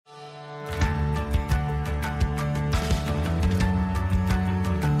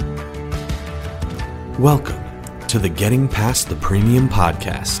Welcome to the Getting Past the Premium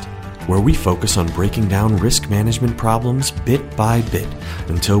podcast, where we focus on breaking down risk management problems bit by bit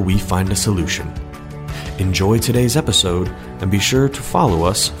until we find a solution. Enjoy today's episode and be sure to follow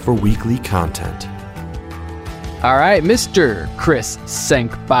us for weekly content. All right, Mr. Chris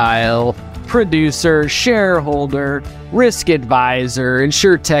Senkbile, producer, shareholder, risk advisor,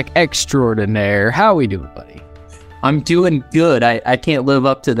 InsurTech extraordinaire. How we doing, buddy? I'm doing good. I can't live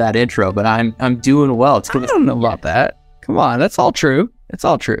up to that intro, but I'm doing well. I don't know about that. Come on, that's all true. It's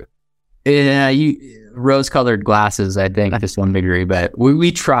all true. Yeah, you rose-colored glasses, I think, to some degree, but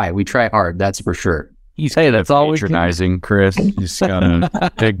we try hard. That's for sure. You say that's patronizing, Chris. You just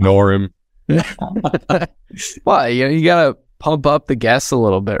gotta ignore him. Well, you gotta pump up the guests a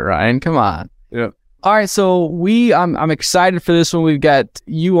little bit, Ryan. Come on. Yeah. All right, so I'm excited for this one. We've got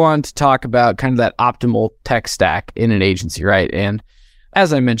you on to talk about kind of that optimal tech stack in an agency, right? And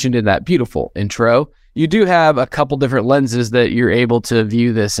as I mentioned in that beautiful intro, you do have a couple different lenses that you're able to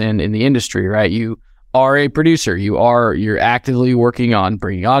view this in the industry, right? You are a producer. You're actively working on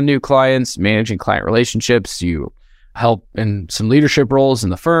bringing on new clients, managing client relationships. You help in some leadership roles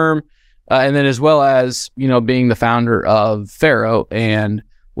in the firm. And then as well as, being the founder of Faro and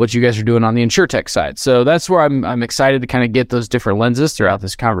what you guys are doing on the InsurTech side. So that's where I'm excited to kind of get those different lenses throughout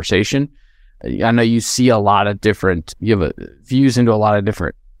this conversation. I know you see you have views into a lot of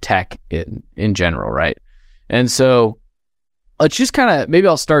different tech in general, right? And so let's just maybe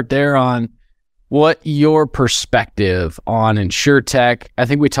I'll start there on what your perspective on InsurTech. I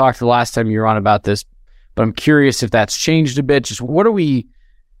think we talked the last time you were on about this, but I'm curious if that's changed a bit. Just what are we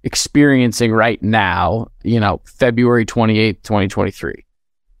experiencing right now, February 28th, 2023?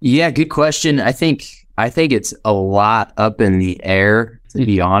 Yeah, good question. I think it's a lot up in the air, to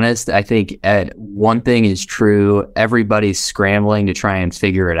be honest. I think one thing is true. Everybody's scrambling to try and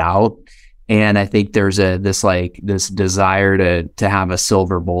figure it out. And I think there's this desire to have a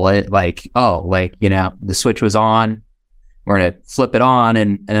silver bullet, the switch was on, we're going to flip it on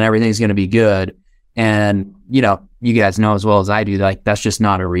and everything's going to be good. And, you guys know as well as I do, that's just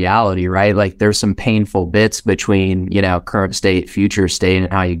not a reality, right? There's some painful bits between, current state, future state,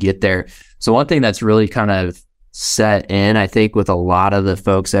 and how you get there. So one thing that's really kind of set in, I think, with a lot of the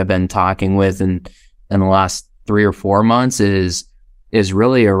folks I've been talking with in the last 3 or 4 months is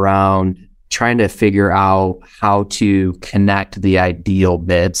really around trying to figure out how to connect the ideal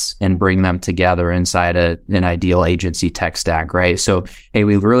bits and bring them together inside an ideal agency tech stack, right? So, hey,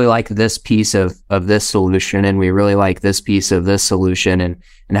 we really like this piece of this solution, and we really like this piece of this solution,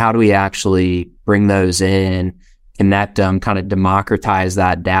 and how do we actually bring those in, connect them, kind of democratize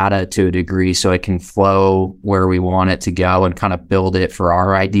that data to a degree so it can flow where we want it to go and kind of build it for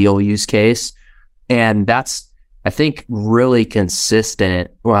our ideal use case. And that's, I think, really consistent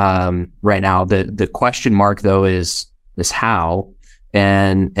right now. The question mark, though, is how,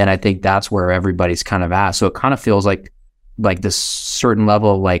 and I think that's where everybody's kind of at. So it kind of feels like this certain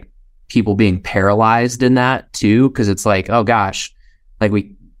level of people being paralyzed in that too, because it's oh gosh,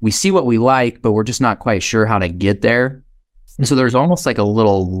 we see what we like, but we're just not quite sure how to get there. And so there's almost a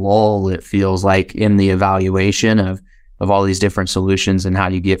little lull, it feels like, in the evaluation of all these different solutions and how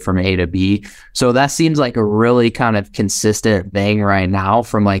you get from A to B. So that seems like a really kind of consistent thing right now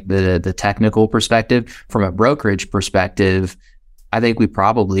from the technical perspective. From a brokerage perspective, I think we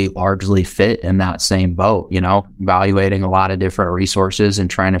probably largely fit in that same boat, evaluating a lot of different resources and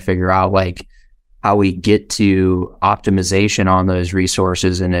trying to figure out how we get to optimization on those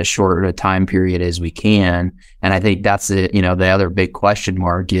resources in as short a time period as we can. And I think that's it. The other big question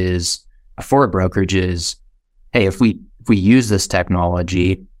mark is for a brokerage is, hey, if we use this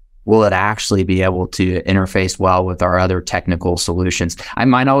technology, will it actually be able to interface well with our other technical solutions?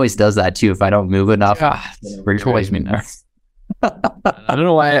 Mine always does that too. If I don't move enough, it drives me nuts. I don't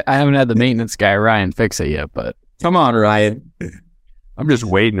know why I haven't had the maintenance guy, Ryan, fix it yet, but come on, Ryan. I'm just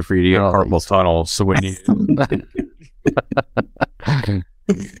waiting for you to get carpal tunnel. So when you...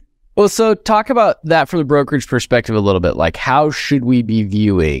 Well, so talk about that from the brokerage perspective a little bit. How should we be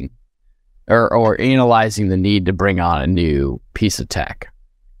viewing or analyzing the need to bring on a new piece of tech?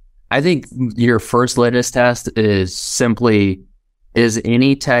 I think your first litmus test is simply, is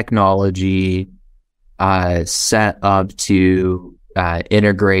any technology set up to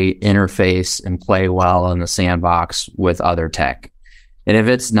integrate, interface, and play well in the sandbox with other tech? And if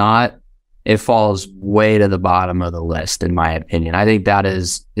it's not, it falls way to the bottom of the list, in my opinion. I think that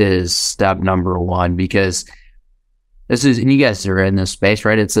is step number one, because and you guys are in this space,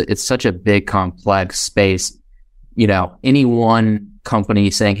 right? It's such a big, complex space. Any one company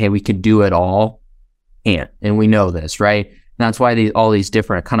saying, hey, we could do it all, can't. And we know this, right? that's why all these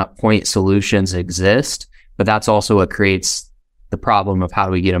different kind of point solutions exist. But that's also what creates the problem of how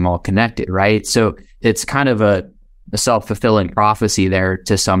do we get them all connected, right? So it's kind of a self-fulfilling prophecy there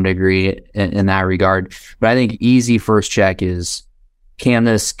to some degree in that regard. But I think easy first check is, can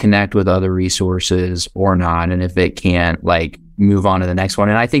this connect with other resources or not? And if it can't, like, move on to the next one.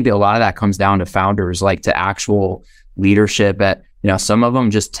 And I think that a lot of that comes down to founders, like to actual leadership at, some of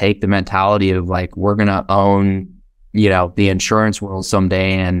them just take the mentality of like, we're going to own, the insurance world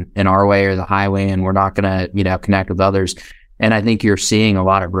someday and in our way or the highway, and we're not going to, connect with others. And I think you're seeing a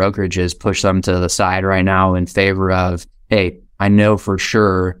lot of brokerages push them to the side right now in favor of, hey, I know for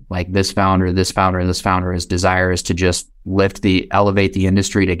sure, like this founder, his desire is to just elevate the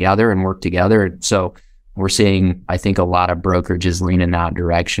industry together and work together. So we're seeing, I think, a lot of brokerages lean in that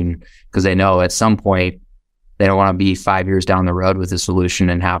direction because they know at some point they don't want to be 5 years down the road with a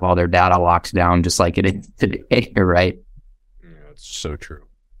solution and have all their data locked down just like it is today, right? Yeah, that's so true.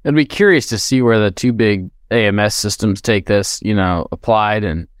 I'd be curious to see where the two big AMS systems take this, Applied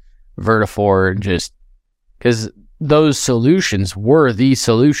and Vertafore, just because those solutions were the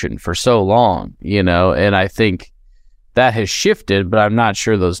solution for so long, and I think that has shifted, but I'm not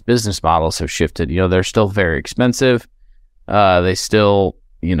sure those business models have shifted. They're still very expensive. They still,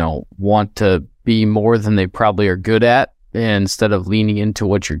 want to be more than they probably are good at instead of leaning into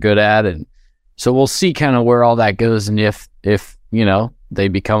what you're good at. And so we'll see kind of where all that goes. And if, they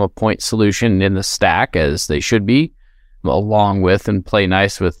become a point solution in the stack as they should be, along with and play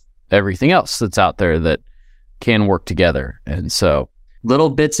nice with everything else that's out there that can work together. And so little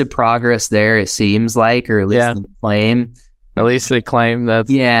bits of progress there, it seems like, or at least they claim. At least they claim that.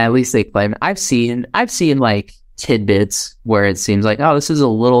 Yeah, at least they claim. I've seen like tidbits where it seems like, oh, this is a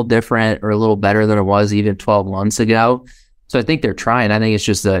little different or a little better than it was even 12 months ago. So I think they're trying. I think it's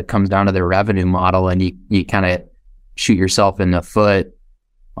just that it comes down to their revenue model, and you kind of shoot yourself in the foot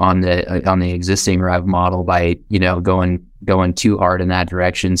on the existing rev model by, going too hard in that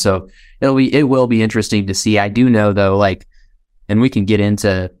direction. So it will be interesting to see. I do know though, like, and we can get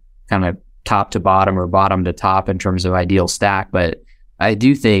into kind of top to bottom or bottom to top in terms of ideal stack, but I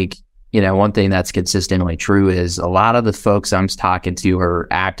do think, one thing that's consistently true is a lot of the folks I'm talking to are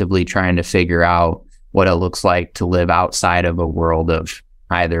actively trying to figure out what it looks like to live outside of a world of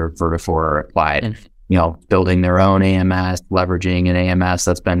either Vertafore or Applied. Building their own AMS, leveraging an AMS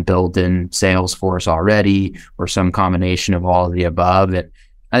that's been built in Salesforce already, or some combination of all of the above. And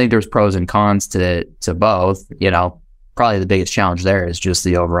I think there's pros and cons to both. Probably the biggest challenge there is just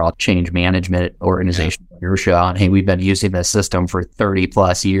the overall change management organization inertia on, hey, we've been using this system for 30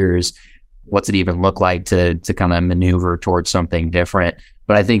 plus years. What's it even look like to kind of maneuver towards something different?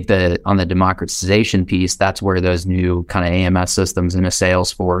 But I think that on the democratization piece, that's where those new kind of AMS systems in a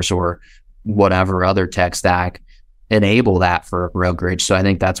Salesforce or whatever other tech stack enable that for a brokerage. So I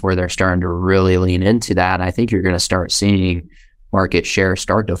think that's where they're starting to really lean into that. And I think you're going to start seeing market share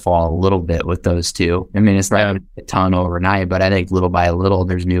start to fall a little bit with those two. I mean, it's not a ton overnight, but I think little by little,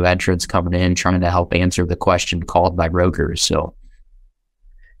 there's new entrants coming in trying to help answer the question called by brokers. So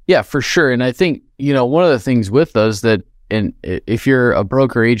yeah, for sure. And I think, one of the things with those that, and if you're a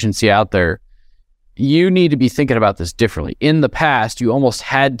broker agency out there, you need to be thinking about this differently. In the past, you almost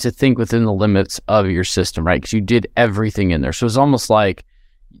had to think within the limits of your system, right? Because you did everything in there. So it's almost like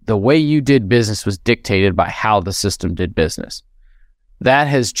the way you did business was dictated by how the system did business. That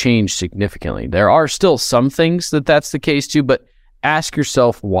has changed significantly. There are still some things that's the case too, but ask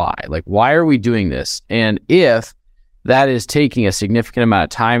yourself why. Like, why are we doing this? And if that is taking a significant amount of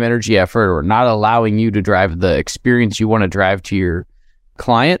time, energy, effort, or not allowing you to drive the experience you want to drive to your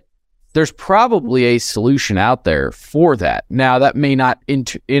client, there's probably a solution out there for that. Now, that may not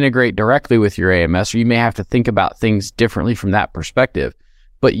integrate directly with your AMS, or you may have to think about things differently from that perspective,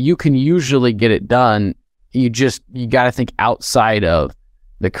 but you can usually get it done. You got to think outside of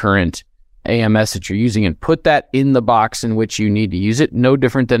the current AMS that you're using and put that in the box in which you need to use it. No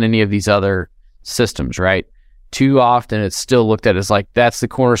different than any of these other systems, right? Too often it's still looked at as like, that's the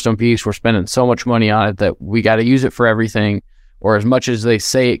cornerstone piece. We're spending so much money on it that we got to use it for everything, or as much as they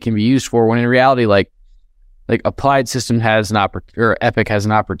say it can be used for, when in reality, like Applied System has or Epic has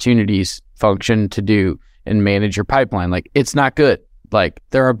an opportunities function to do and manage your pipeline. Like, it's not good. Like,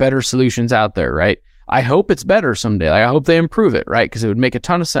 there are better solutions out there, right? I hope it's better someday. Like, I hope they improve it, right? Because it would make a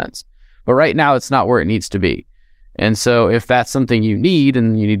ton of sense. But right now, it's not where it needs to be. And so if that's something you need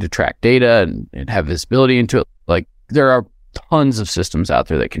and you need to track data and have visibility into it, like, there are tons of systems out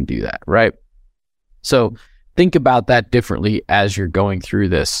there that can do that, right? So think about that differently as you're going through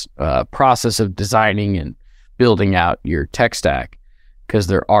this process of designing and building out your tech stack. because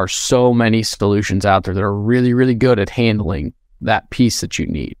there are so many solutions out there that are really, really good at handling that piece that you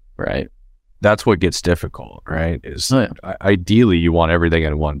need, right? That's what gets difficult, right? Ideally you want everything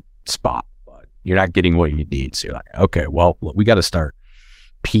in one spot, but you're not getting what you need. So you're like, okay, well, we got to start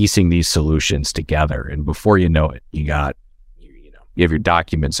piecing these solutions together. And before you know it, you have your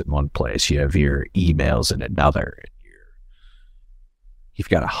documents in one place, you have your emails in another, and you've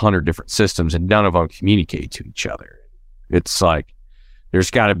got 100 different systems and none of them communicate to each other. It's like, there's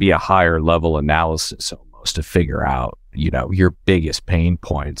got to be a higher level analysis almost to figure out, your biggest pain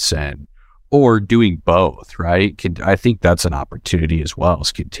points or doing both, right? I think that's an opportunity as well,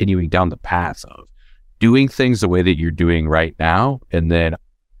 is continuing down the path of doing things the way that you're doing right now, and then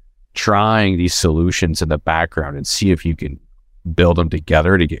trying these solutions in the background and see if you can build them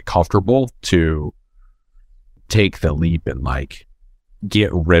together to get comfortable to take the leap and like get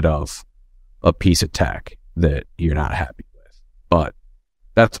rid of a piece of tech that you're not happy with. But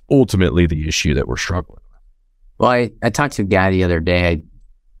that's ultimately the issue that we're struggling with. Well, I talked to a guy the other day.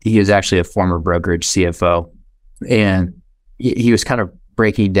 He was actually a former brokerage CFO, and he was kind of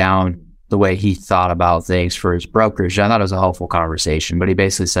breaking down the way he thought about things for his brokerage. I thought it was a helpful conversation, but he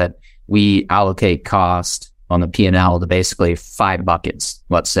basically said, we allocate cost on the P&L to basically 5 buckets,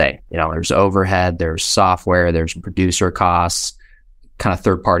 let's say. There's overhead, there's software, there's producer costs, kind of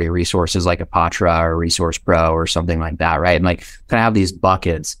third-party resources like Apatra or Resource Pro or something like that, right? And like kind of have these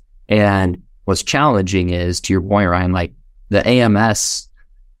buckets. And what's challenging is, to your point, Ryan, like the AMS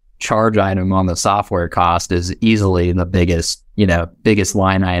charge item on the software cost is easily the biggest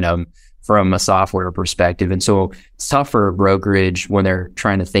line item from a software perspective. And so it's tough for a brokerage when they're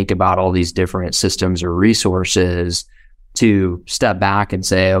trying to think about all these different systems or resources to step back and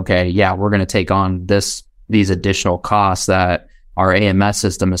say, okay, yeah, we're going to take on these additional costs that our AMS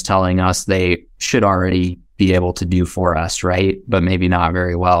system is telling us they should already be able to do for us, right? But maybe not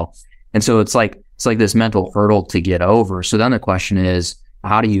very well. And so it's like this mental hurdle to get over. So then the question is,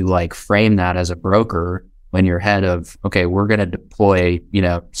 how do you like frame that as a broker when you're head of, okay, we're going to deploy,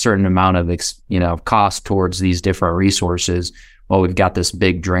 certain amount of, cost towards these different resources. Well, we've got this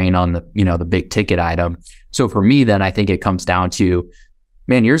big drain on the big ticket item. So for me, then I think it comes down to,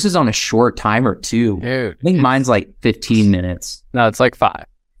 man, yours is on a short timer too. Dude, I think mine's like 15 minutes. No, it's like 5.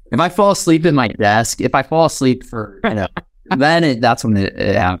 If I fall asleep at my desk, if I fall asleep for, then that's when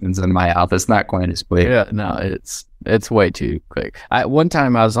it happens in my office. Not quite as quick. Yeah, no, it's way too quick. One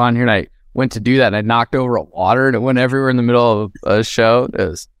time I was on here and I went to do that and I knocked over a water and it went everywhere in the middle of a show.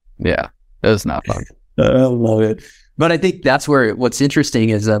 It was not fun. I love it. But I think that's where what's interesting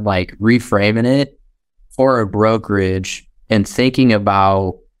is that like reframing it for a brokerage and thinking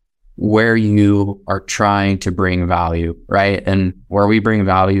about where you are trying to bring value, right? And where we bring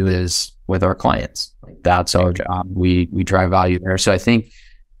value is with our clients. Like that's our job. We drive value there. So I think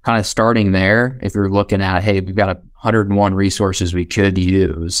kind of starting there, if you're looking at, hey, we've got 101 resources we could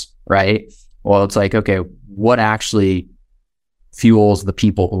use, right? Well, it's like, okay, what actually fuels the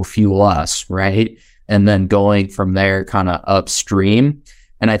people who fuel us, right? And then going from there kind of upstream.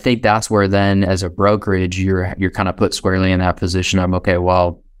 And I think that's where then as a brokerage, you're kind of put squarely in that position of, okay,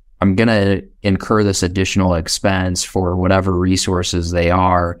 well, I'm going to incur this additional expense for whatever resources they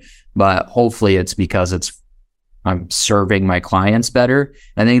are, but hopefully it's because I'm serving my clients better.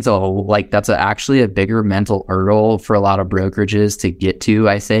 I think it's that's actually a bigger mental hurdle for a lot of brokerages to get to,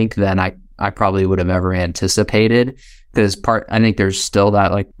 I think, than I probably would have ever anticipated. Because I think there's still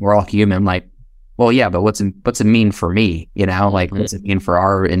that, like, we're all human, like, well, yeah, but what's it mean for me? Like, what's it mean for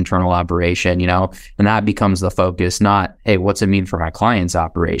our internal operation? And that becomes the focus, not, hey, what's it mean for my client's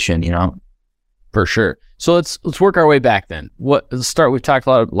operation? For sure. So let's work our way back then. Let's start. We've talked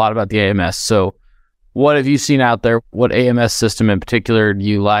a lot about the AMS. So what have you seen out there? What AMS system in particular do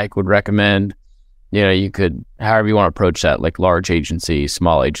you would recommend? You could, however you want to approach that, like large agency,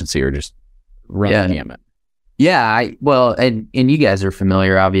 small agency, or just run the gamut. Yeah. And you guys are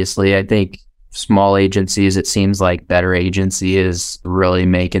familiar, obviously. I think small agencies, it seems like Better Agency is really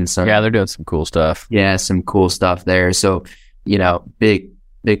making some. Yeah, they're doing some cool stuff. Yeah, some cool stuff there. So,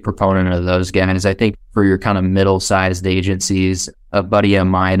 big proponent of those guys. I think for your kind of middle-sized agencies, a buddy of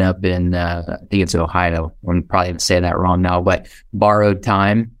mine up in, I think it's Ohio, I'm probably going to say that wrong now, but Borrowed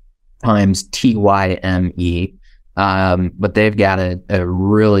Time, times TYME. But they've got a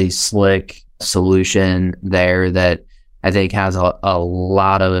really slick solution there that I think has a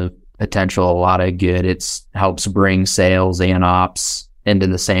lot of potential, a lot of good. It helps bring sales and ops into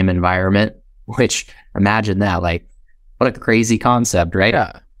the same environment, which imagine that, like, what a crazy concept, right?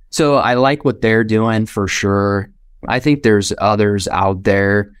 Yeah. So I like what they're doing for sure. I think there's others out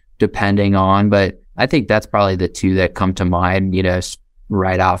there depending on, but I think that's probably the two that come to mind.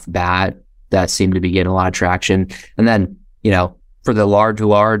 right off bat that seem to be getting a lot of traction. And then, for the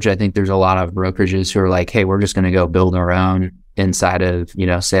large, I think there's a lot of brokerages who are like, hey, we're just going to go build our own inside of,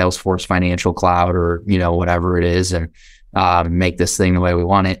 Salesforce Financial Cloud or, whatever it is, and make this thing the way we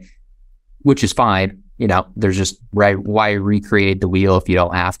want it, which is fine. There's just why recreate the wheel if you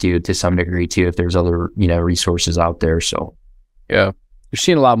don't have to some degree too, if there's other, resources out there. So, yeah, you're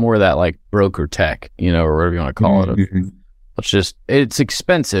seeing a lot more of that like broker tech, or whatever you want to call it. It's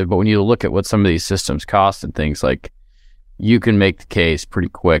expensive, but when you look at what some of these systems cost and things, like, you can make the case pretty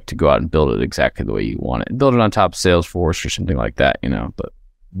quick to go out and build it exactly the way you want it. Build it on top of Salesforce or something like that, but.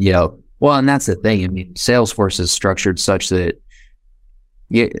 Yeah. Well, and that's the thing. I mean, Salesforce is structured such that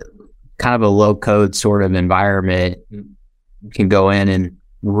kind of a low code sort of environment, you can go in and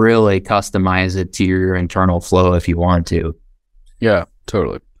really customize it to your internal flow if you want to. Yeah,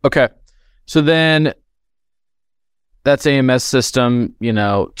 totally. Okay. So then that's AMS system,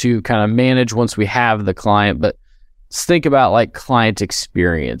 to kind of manage once we have the client, but let's think about like client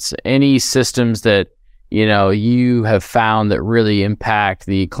experience. Any systems that, you have found that really impact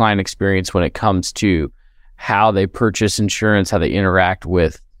the client experience when it comes to how they purchase insurance, how they interact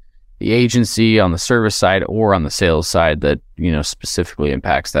with the agency on the service side or on the sales side that, specifically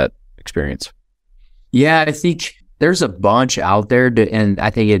impacts that experience? Yeah, I think there's a bunch out there, and I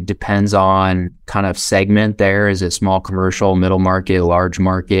think it depends on kind of segment there. Is it small commercial, middle market, large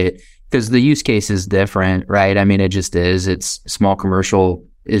market? Because the use case is different, right? I mean, it just is. It's small commercial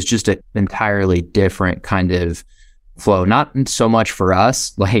is just an entirely different kind of flow. Not so much for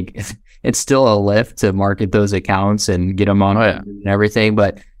us. Like, it's still a lift to market those accounts and get them on and everything.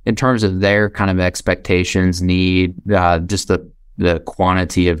 But in terms of their kind of expectations, need, just the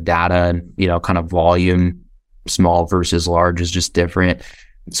quantity of data and, kind of volume, small versus large is just different.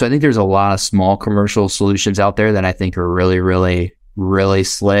 So I think there's a lot of small commercial solutions out there that I think are really, really, really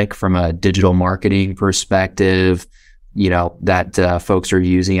slick from a digital marketing perspective, that folks are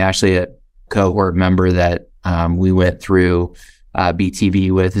using. Actually, a cohort member that we went through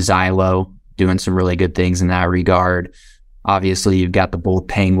BTV with, Xylo, doing some really good things in that regard. Obviously, you've got the bold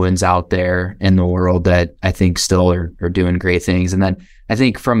penguins out there in the world that I think still are doing great things. And then I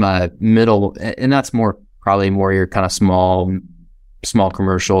think from a middle, and that's probably more your kind of small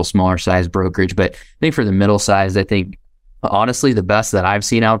commercial, smaller size brokerage. But I think for the middle size, I think honestly, the best that I've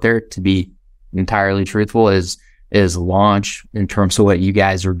seen out there, to be entirely truthful, is Launch, in terms of what you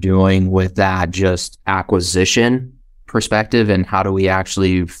guys are doing with that just acquisition perspective, and how do we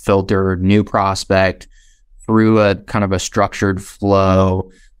actually filter new prospect through a kind of a structured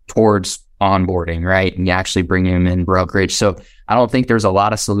flow towards onboarding, right? And you actually bring them in brokerage. So I don't think there's a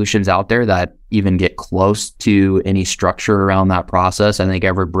lot of solutions out there that even get close to any structure around that process. I think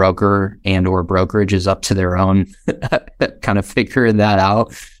every broker and or brokerage is up to their own kind of figuring that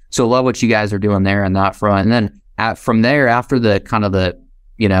out. So love what you guys are doing there on that front. And then from there, after the kind of the,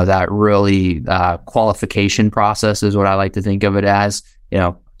 that really qualification process is what I like to think of it as,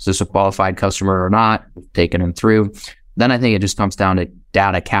 is this a qualified customer or not, taking them through. Then I think it just comes down to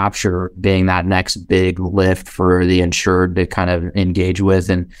data capture being that next big lift for the insured to kind of engage with.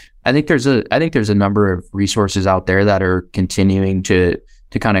 And I think there's a number of resources out there that are continuing to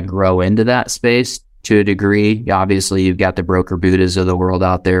kind of grow into that space to a degree. Obviously, you've got the broker Buddhas of the world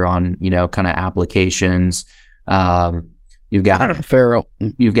out there on, kind of applications. You've got Pharaoh.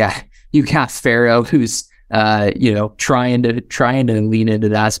 You've got Pharaoh, who's trying to lean into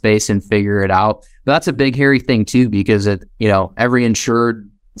that space and figure it out. But that's a big hairy thing too, because every insured,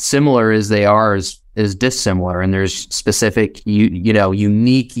 similar as they are, is dissimilar, and there's specific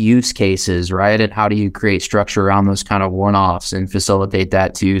unique use cases, right? And how do you create structure around those kind of one-offs and facilitate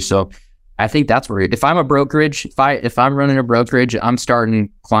that too? So I think that's where, if I'm a brokerage, if I'm running a brokerage, I'm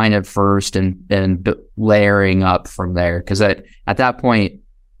starting client at first and layering up from there. Because at that point,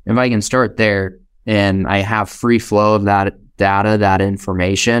 if I can start there and I have free flow of that data, that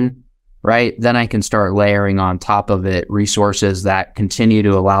information, right, then I can start layering on top of it resources that continue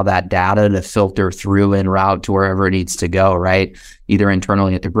to allow that data to filter through and route to wherever it needs to go, right? Either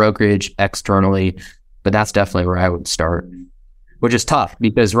internally at the brokerage, externally, but that's definitely where I would start, which is tough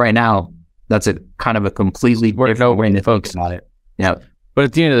because right now that's a kind of a completely different way to think about it. Yeah. But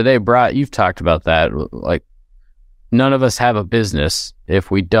at the end of the day, Brett, you've talked about that. Like, none of us have a business if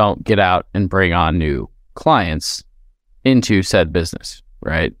we don't get out and bring on new clients into said business,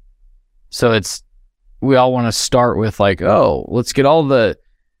 right? So we all want to start with like, oh, let's get all the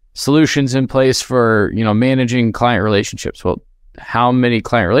solutions in place for, managing client relationships. Well, how many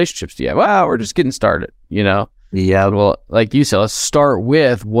client relationships do you have? Well, we're just getting started, Yeah. Well, like you said, let's start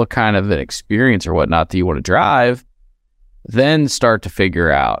with what kind of an experience or whatnot do you want to drive? then start to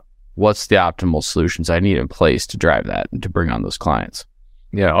figure out what's the optimal solutions I need in place to drive that and to bring on those clients.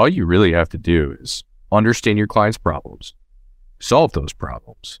 Yeah, all you really have to do is understand your client's problems, solve those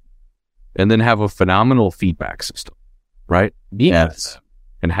problems, and then have a phenomenal feedback system, right? Yes.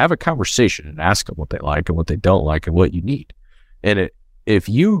 And have a conversation and ask them what they like and what they don't like and what you need. And if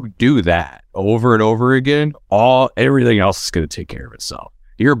you do that over and over again, everything else is going to take care of itself.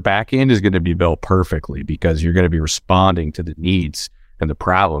 Your back end is going to be built perfectly because you're going to be responding to the needs and the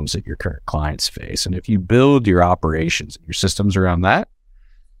problems that your current clients face. And if you build your operations and your systems around that,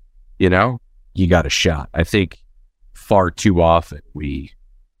 you got a shot. I think far too often Ellie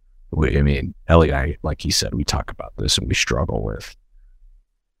and I, like he said, we talk about this and we struggle with,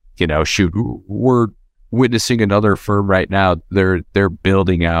 we're witnessing another firm right now. They're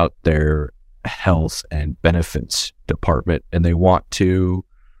building out their health and benefits department, and they want to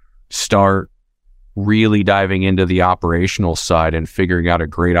start really diving into the operational side and figuring out a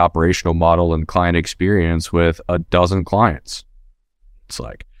great operational model and client experience with a dozen clients. It's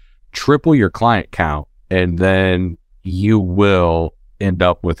like triple your client count, and then you will end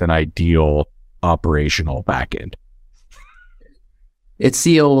up with an ideal operational backend. It's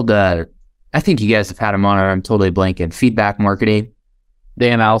the old, I think you guys have had him on, I'm totally blanking, feedback marketing.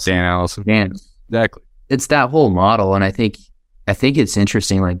 Dan Allison. Dan. Exactly. It's that whole model. And I think it's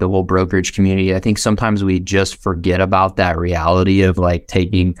interesting, like the whole brokerage community. I think sometimes we just forget about that reality of like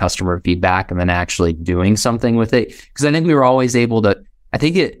taking customer feedback and then actually doing something with it. Because I think we were always able to, I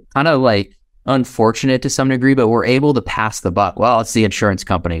think it kind of like unfortunate to some degree, but we're able to pass the buck. Well, it's the insurance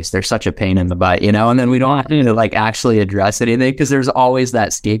companies. They're such a pain in the butt, and then we don't have to like actually address anything because there's always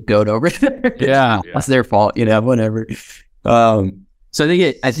that scapegoat over there. Yeah. That's their fault, whatever. So I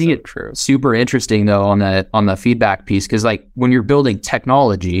think it's true. Super interesting though on the feedback piece, because like when you're building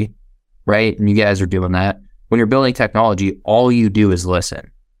technology, right? And you guys are doing that. When you're building technology, all you do is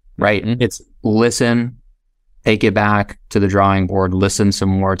listen, right? Mm-hmm. It's listen, take it back to the drawing board, listen some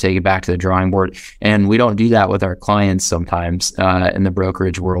more, take it back to the drawing board. And we don't do that with our clients sometimes in the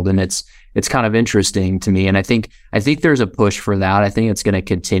brokerage world. And it's kind of interesting to me. And I think there's a push for that. I think it's going to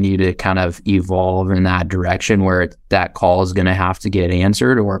continue to kind of evolve in that direction where that call is going to have to get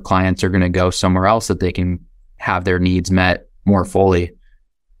answered, or clients are going to go somewhere else that they can have their needs met more fully.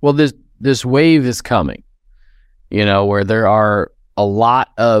 Well, this wave is coming, where there are a lot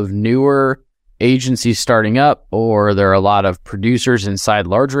of newer agencies starting up, or there are a lot of producers inside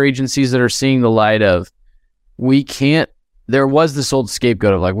larger agencies that are seeing the light of, there was this old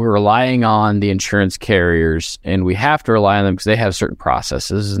scapegoat of like, we're relying on the insurance carriers and we have to rely on them because they have certain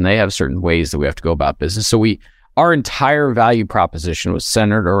processes and they have certain ways that we have to go about business. So our entire value proposition was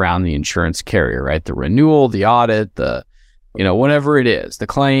centered around the insurance carrier, right? The renewal, the audit, whatever it is, the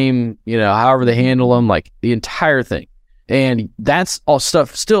claim, however they handle them, like the entire thing. And that's all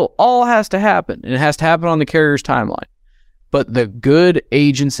stuff still all has to happen. And it has to happen on the carrier's timeline. But the good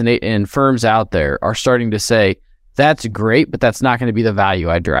agents and firms out there are starting to say, that's great, but that's not going to be the value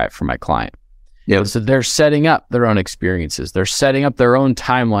I derive for my client. Yeah. So they're setting up their own experiences. They're setting up their own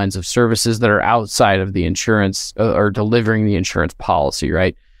timelines of services that are outside of the insurance or delivering the insurance policy,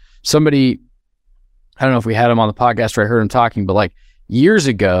 right? Somebody, I don't know if we had him on the podcast or I heard him talking, but like years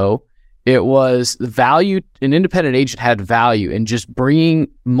ago, it was value. An independent agent had value in just bringing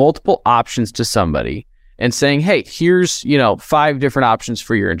multiple options to somebody and saying, hey, here's, 5 different options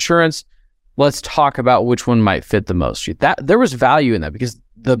for your insurance. Let's talk about which one might fit the most. There was value in that because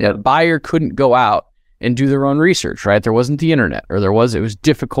the buyer couldn't go out and do their own research, right? There wasn't the internet, or it was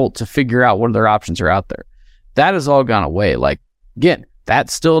difficult to figure out what other options are out there. That has all gone away. Like, again, that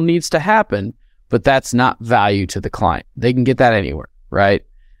still needs to happen, but that's not value to the client. They can get that anywhere, right?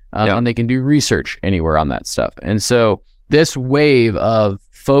 And they can do research anywhere on that stuff. And so this wave of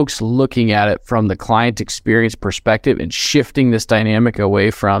folks looking at it from the client experience perspective and shifting this dynamic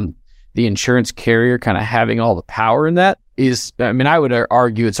away from the insurance carrier kind of having all the power in that is, I would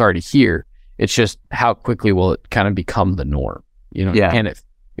argue it's already here. It's just how quickly will it kind of become the norm, Yeah. And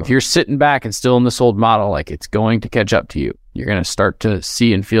if you're sitting back and still in this old model, like it's going to catch up to you. You're going to start to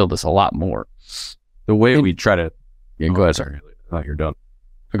see and feel this a lot more. The way we try to... go ahead. Sorry, I thought you're done.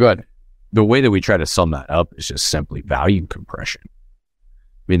 Go ahead. The way that we try to sum that up is just simply value compression.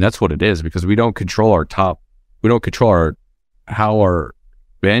 That's what it is, because we don't control how our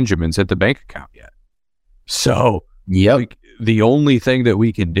Benjamins hit the bank account yet. So the only thing that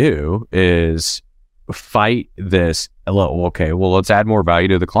we can do is fight this. Okay, well, let's add more value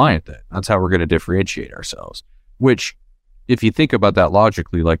to the client then. That's how we're going to differentiate ourselves. Which, if you think about that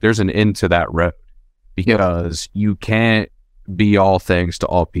logically, like there's an end to that road, because you can't be all things to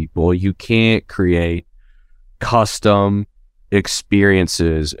all people. You can't create custom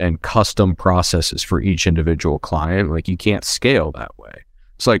experiences and custom processes for each individual client. Like, you can't scale that way.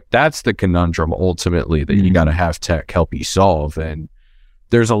 It's like, that's the conundrum ultimately that you got to have tech help you solve. And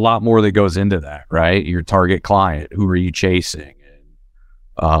there's a lot more that goes into that, right? Your target client, who are you chasing?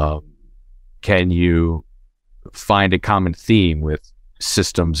 And can you find a common theme with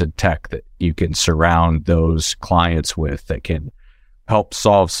systems and tech that you can surround those clients with that can help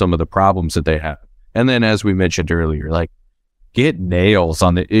solve some of the problems that they have? And then, as we mentioned earlier, like, get nails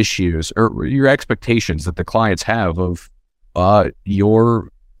on the issues or your expectations that the clients have of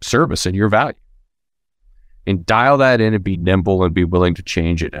your service and your value, and dial that in and be nimble and be willing to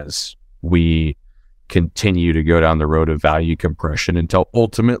change it as we continue to go down the road of value compression until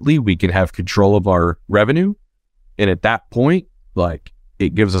ultimately we can have control of our revenue. And at that point, like,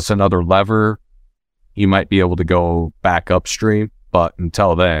 it gives us another lever. You might be able to go back upstream, but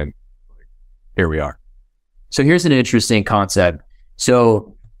until then, here we are. So here's an interesting concept.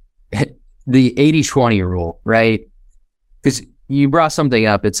 So the 80-20 rule, right? Because you brought something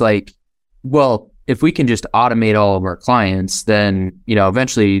up. It's like, well, if we can just automate all of our clients, then,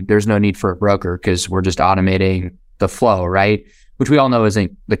 eventually there's no need for a broker because we're just automating the flow, right? Which we all know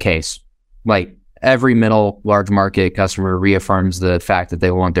isn't the case. Like, every middle large market customer reaffirms the fact that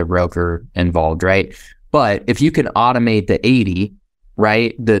they want their broker involved, right? But if you can automate the 80,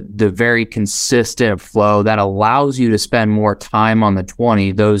 right, the very consistent flow that allows you to spend more time on the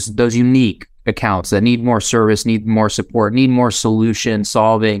 20, those unique accounts that need more service, need more support, need more solution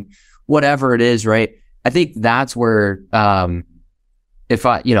solving, whatever it is, right? I think that's where, if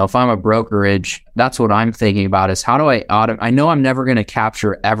I'm a brokerage, that's what I'm thinking about is, how do I I know I'm never going to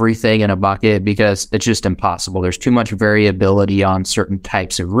capture everything in a bucket because it's just impossible. There's too much variability on certain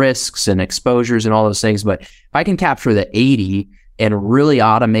types of risks and exposures and all those things. But if I can capture the 80 and really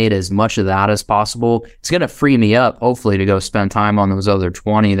automate as much of that as possible, it's going to free me up, hopefully, to go spend time on those other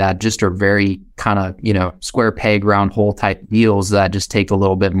 20 that just are very kind of, square peg, round hole type deals that just take a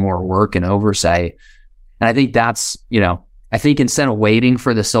little bit more work and oversight. And I think that's, I think instead of waiting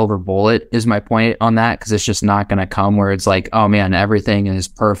for the silver bullet is my point on that, because it's just not going to come where it's like, oh man, everything is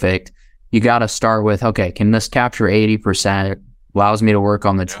perfect. You got to start with, okay, can this capture 80%? Allows me to work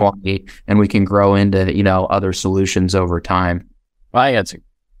on the 20, and we can grow into, other solutions over time. Well, I think that's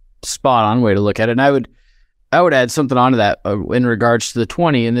a spot on way to look at it. And I would add something onto that in regards to the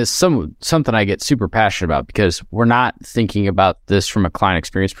 20. And this something I get super passionate about, because we're not thinking about this from a client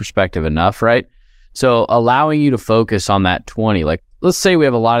experience perspective enough, right? So allowing you to focus on that 20, like, let's say we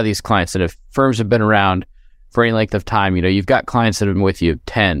have a lot of these clients that, if firms have been around for any length of time, you've got clients that have been with you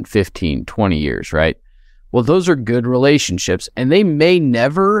 10, 15, 20 years, right? Well, those are good relationships, and they may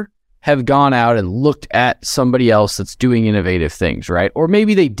never have gone out and looked at somebody else that's doing innovative things, right? Or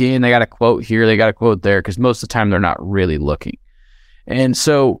maybe they did, and they got a quote here, they got a quote there, because most of the time they're not really looking. And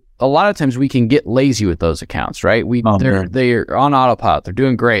so a lot of times we can get lazy with those accounts, right? They're on autopilot, they're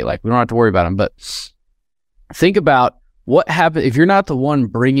doing great, like, we don't have to worry about them. But think about what happens if you're not the one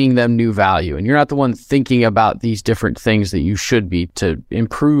bringing them new value, and you're not the one thinking about these different things that you should be to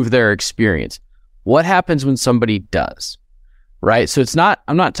improve their experience. What happens when somebody does? Right. So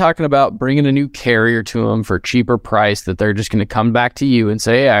I'm not talking about bringing a new carrier to them for a cheaper price that they're just going to come back to you and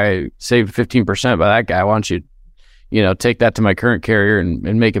say, hey, I saved 15% by that guy. Why don't you, take that to my current carrier and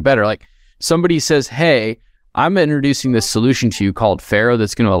make it better? Like, somebody says, hey, I'm introducing this solution to you called Pharaoh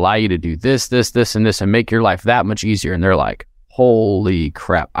that's going to allow you to do this, this, this, and this, and make your life that much easier. And they're like, holy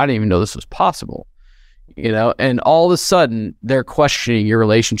crap, I didn't even know this was possible. And all of a sudden they're questioning your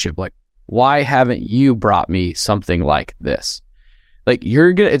relationship. Like, why haven't you brought me something like this? Like,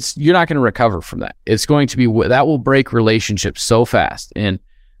 you're not going to recover from that. It's going to be, that will break relationships so fast. And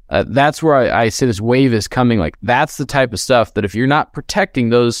that's where I say this wave is coming. Like, that's the type of stuff that if you're not protecting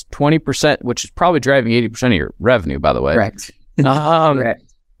those 20%, which is probably driving 80% of your revenue, by the way. Correct.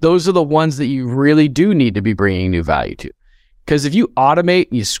 Correct. Those are the ones that you really do need to be bringing new value to. Because if you automate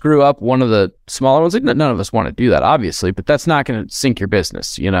and you screw up one of the smaller ones, like, none of us want to do that, obviously, but that's not going to sink your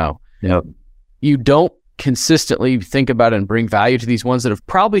business, Yep. You don't consistently think about and bring value to these ones that have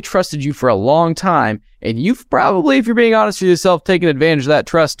probably trusted you for a long time, and you've probably, if you're being honest with yourself, taken advantage of that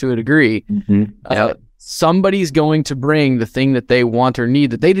trust to a degree. Mm-hmm. Somebody's going to bring the thing that they want or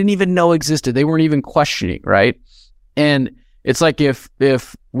need that they didn't even know existed. They weren't even questioning, right? And it's like if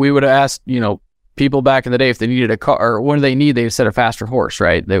we would have asked, people back in the day if they needed a car, or what do they need, they said a faster horse,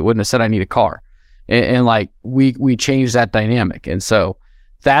 right? They wouldn't have said I need a car. And like, we changed that dynamic. And so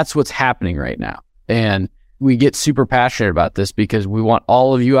that's what's happening right now. And we get super passionate about this because we want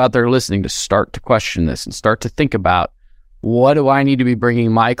all of you out there listening to start to question this and start to think about, what do I need to be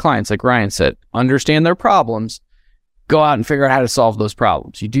bringing my clients? Like Ryan said, understand their problems go out and figure out how to solve those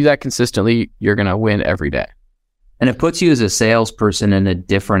problems. You do that consistently, you're going to win every day. And it puts you as a salesperson in a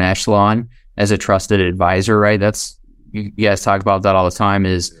different echelon as a trusted advisor, right? That's, you guys talk about that all the time,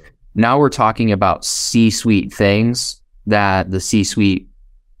 is now we're talking about C-suite things that the C-suite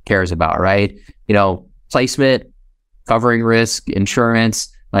cares about, right? Placement, covering risk,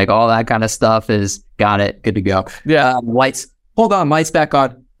 insurance, like all that kind of stuff is got it, good to go. Yeah. Lights, hold on, lights back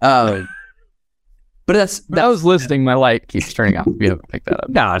on. But I was listening, my light keeps turning off. You haven't picked that up.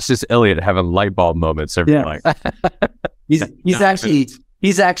 No, it's just Elliot having light bulb moments. Yeah. He's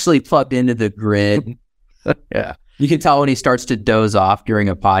actually plugged into the grid. Yeah. You can tell when he starts to doze off during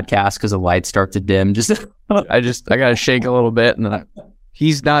a podcast because the lights start to dim. I got to shake a little bit, and then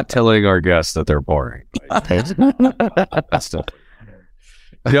He's not telling our guests that they're boring.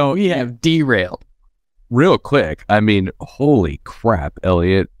 We have derailed. Real quick, I mean, holy crap,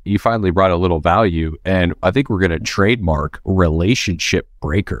 Elliot, you finally brought a little value, and I think we're going to trademark relationship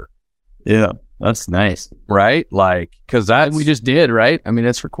breaker. Yeah, that's nice. Right? Like, because that we just did, right? I mean,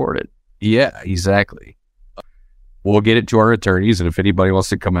 it's recorded. Yeah, exactly. We'll get it to our attorneys, and if anybody wants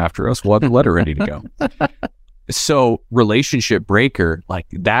to come after us, we'll have the letter ready to go. So, relationship breaker, like,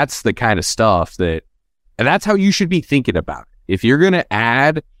 that's the kind of stuff and that's how you should be thinking about it. If you're going to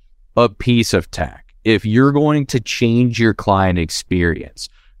add a piece of tech, if you're going to change your client experience,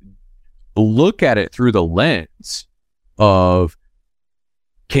 look at it through the lens of,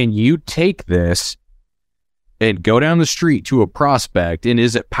 can you take this and go down the street to a prospect, and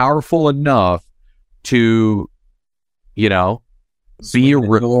is it powerful enough to, be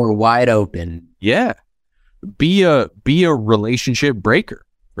the door wide open? Yeah. Be a relationship breaker,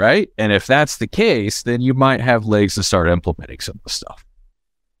 right? And if that's the case, then you might have legs to start implementing some of the stuff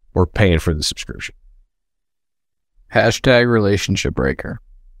or paying for the subscription. Hashtag relationship breaker.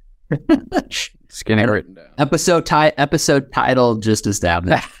 Just getting it written down. Episode title just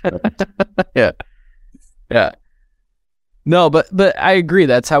established. Yeah. No, but I agree.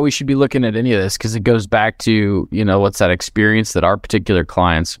 That's how we should be looking at any of this, because it goes back to, what's that experience that our particular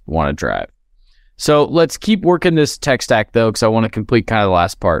clients want to drive. So let's keep working this tech stack, though, because I want to complete kind of the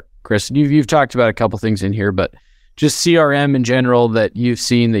last part. Chris, you've talked about a couple things in here, but just CRM in general that you've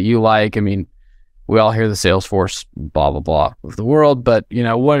seen that you like. I mean, we all hear the Salesforce, blah, blah, blah of the world, but,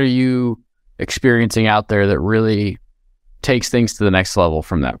 what are you experiencing out there that really takes things to the next level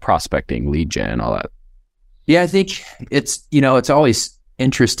from that prospecting, lead gen, all that? Yeah, I think it's always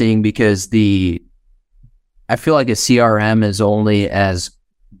interesting because I feel like a CRM is only as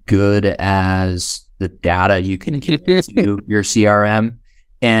good as the data you can get to your CRM.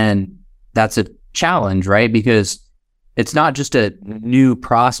 And that's a challenge, right? Because it's not just a new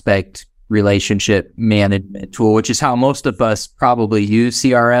prospect relationship management tool, which is how most of us probably use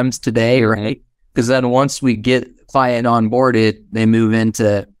CRMs today, right? Because then once we get the client onboarded, they move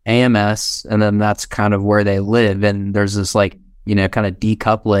into AMS, and then that's kind of where they live. And there's this kind of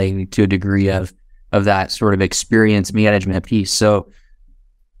decoupling to a degree of that sort of experience management piece. So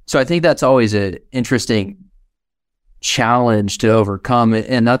I think that's always an interesting challenge to overcome.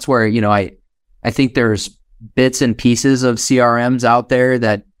 And that's where, I think there's bits and pieces of CRMs out there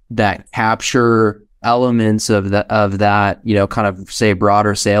that capture elements of that, kind of say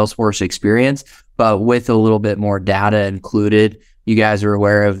broader Salesforce experience, but with a little bit more data included. You guys are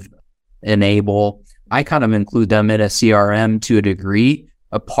aware of Enable. I kind of include them in a CRM to a degree,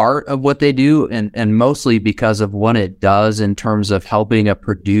 a part of what they do, and mostly because of what it does in terms of helping a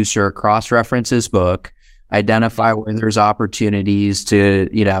producer cross-reference his book, identify where there's opportunities to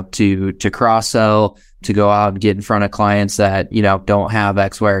cross-sell, to go out and get in front of clients that, don't have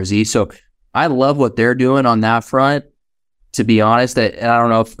X, Y, or Z. So I love what they're doing on that front. To be honest, and I don't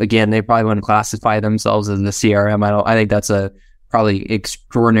know if, again, they probably wouldn't classify themselves as the CRM. I think that's probably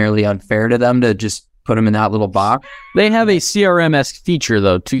extraordinarily unfair to them to just put them in that little box. They have a CRM-esque feature,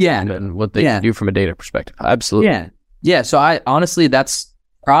 though, too. Yeah. And what they do from a data perspective. Absolutely. Yeah. So honestly, that's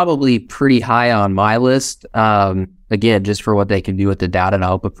probably pretty high on my list. Again, just for what they can do with the data to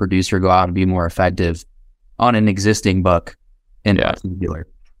help a producer go out and be more effective on an existing book in particular.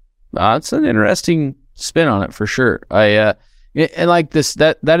 That's an interesting spin on it for sure. And like this,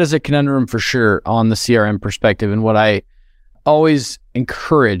 that is a conundrum for sure on the CRM perspective. And what I always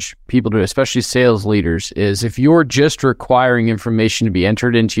encourage people to do, especially sales leaders, is if you're just requiring information to be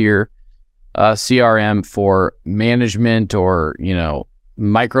entered into your CRM for management or,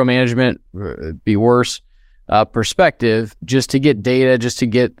 micromanagement, be worse, perspective, just to get data, just to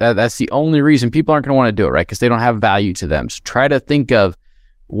get that's the only reason people aren't going to want to do it, right? Because they don't have value to them. So try to think of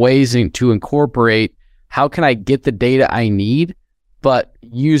ways to incorporate, how can I get the data I need, but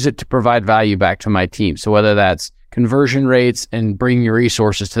use it to provide value back to my team? So whether that's conversion rates and bringing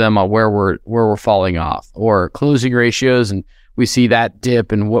resources to them on where we're falling off, or closing ratios, and we see that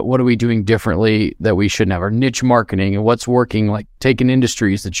dip, and what are we doing differently that we shouldn't have, or niche marketing and what's working, like taking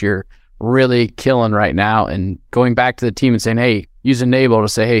industries that you're really killing right now and going back to the team and saying, hey, use Enable to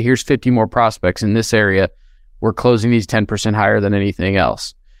say, hey, here's 50 more prospects in this area. We're closing these 10% higher than anything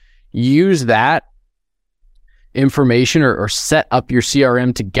else. Use that information or set up your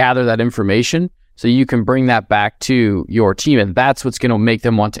CRM to gather that information so you can bring that back to your team. And that's what's going to make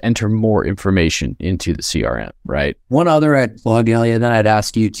them want to enter more information into the CRM, right? One other I'd plug, Elliot, then I'd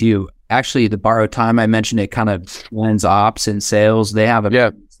ask you to actually the borrowed time. I mentioned it kind of blends ops and sales. They have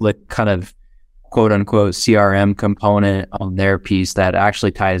a kind of quote unquote CRM component on their piece that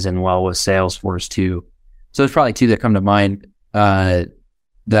actually ties in well with Salesforce too. So there's probably two that come to mind that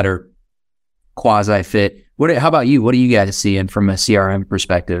are quasi fit. How about you? What are you guys seeing from a CRM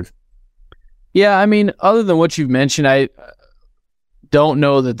perspective? Yeah, I mean, other than what you've mentioned, I don't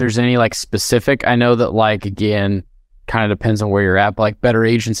know that there's any like specific. I know that like, again, kind of depends on where you're at. But like Better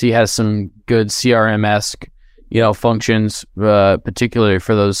Agency has some good CRM-esque, functions, particularly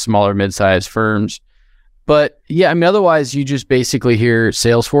for those smaller mid-sized firms. But yeah, I mean, otherwise you just basically hear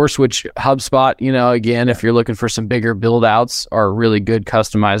Salesforce, which HubSpot, again, if you're looking for some bigger build outs, are really good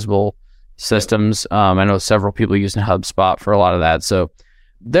customizable systems. I know several people using HubSpot for a lot of that. So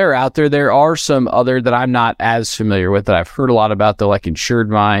they're out there. There are some other that I'm not as familiar with that I've heard a lot about, though, like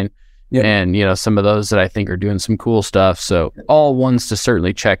InsuredMine and, some of those that I think are doing some cool stuff. So all ones to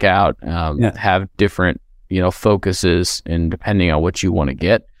certainly check out, have different, focuses and depending on what you want to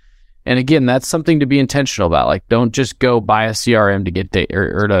get. And again, that's something to be intentional about. Like, don't just go buy a CRM to get data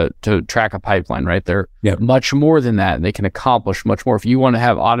or to track a pipeline, right? They're much more than that. And they can accomplish much more. If you want to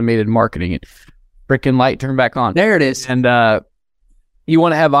have automated marketing, and freaking light turn back on. There it is. And you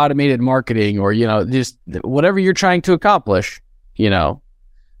want to have automated marketing or, just whatever you're trying to accomplish, go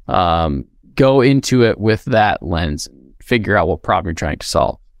into it with that lens, figure out what problem you're trying to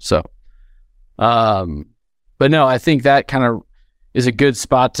solve. So, but no, I think that kind of is a good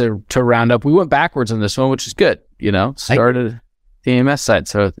spot to round up. We went backwards on this one, which is good, started the AMS side.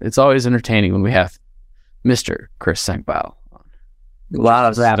 So it's always entertaining when we have Mr. Chris Senkbile. A lot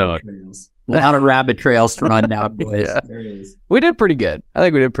of rabbit trails to run down, boys. We did pretty good. I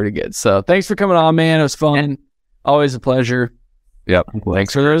think we did pretty good. So thanks for coming on, man. It was fun. Always a pleasure. Yep.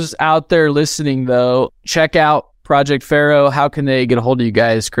 Thanks for those out there listening, though. Check out Project Pharaoh. How can they get a hold of you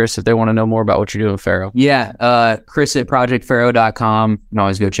guys, Chris, if they want to know more about what you're doing with Pharaoh? Yeah, Chris at projectpharaoh.com. You can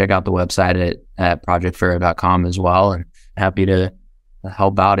always go check out the website at projectpharaoh.com as well. And happy to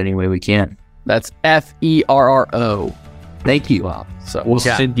help out any way we can. That's FERRO. Thank you. Wow. So we'll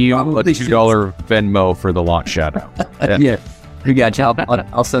send you a $2 Venmo for the launch shout out. Yeah. You got you.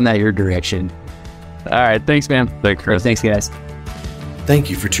 I'll send that your direction. All right. Thanks, man. Thanks, Chris. Thanks, guys. Thank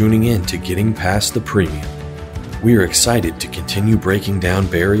you for tuning in to Getting Past the Premium. We are excited to continue breaking down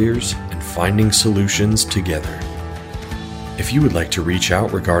barriers and finding solutions together. If you would like to reach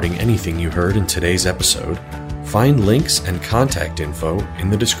out regarding anything you heard in today's episode, find links and contact info in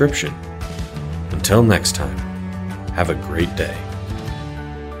the description. Until next time, have a great day.